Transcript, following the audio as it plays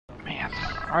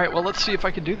Alright, well let's see if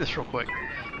I can do this real quick.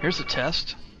 Here's a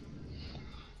test.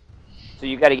 So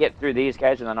you got to get through these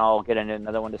guys, and then I'll get into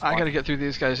another one to spawn? I gotta get through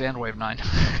these guys and Wave 9.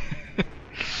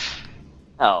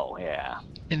 Oh, yeah.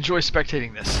 Enjoy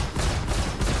spectating this.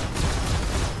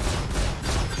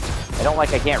 I don't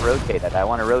like I can't rotate it. I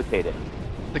want to rotate it.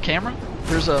 The camera?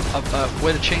 There's a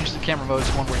way to change the camera modes,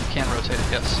 one where you can rotate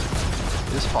it, yes.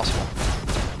 It is possible.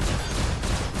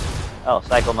 Oh,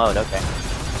 cycle mode, okay.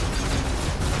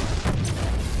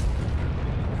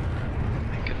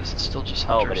 Thank goodness, it's still just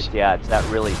Oh, hunters. but it's, yeah, it's that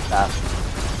really fast.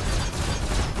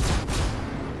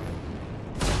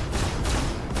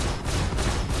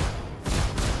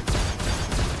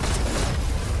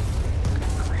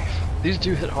 These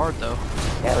do hit hard, though.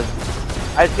 Yeah,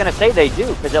 I was gonna say they do,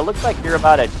 because it looks like you're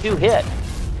about a 2-hit.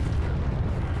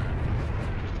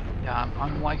 Yeah,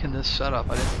 I'm liking this setup.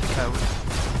 I didn't think I would do.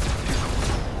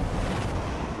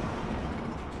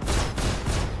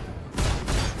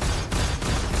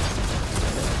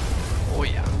 Oh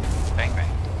yeah, bang bang.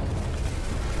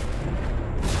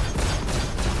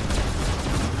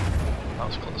 That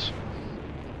was close.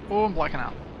 Oh, I'm blacking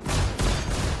out.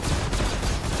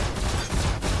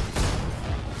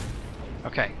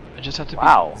 Okay, I just have to be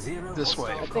this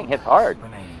way. That thing hits hard.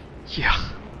 Yeah.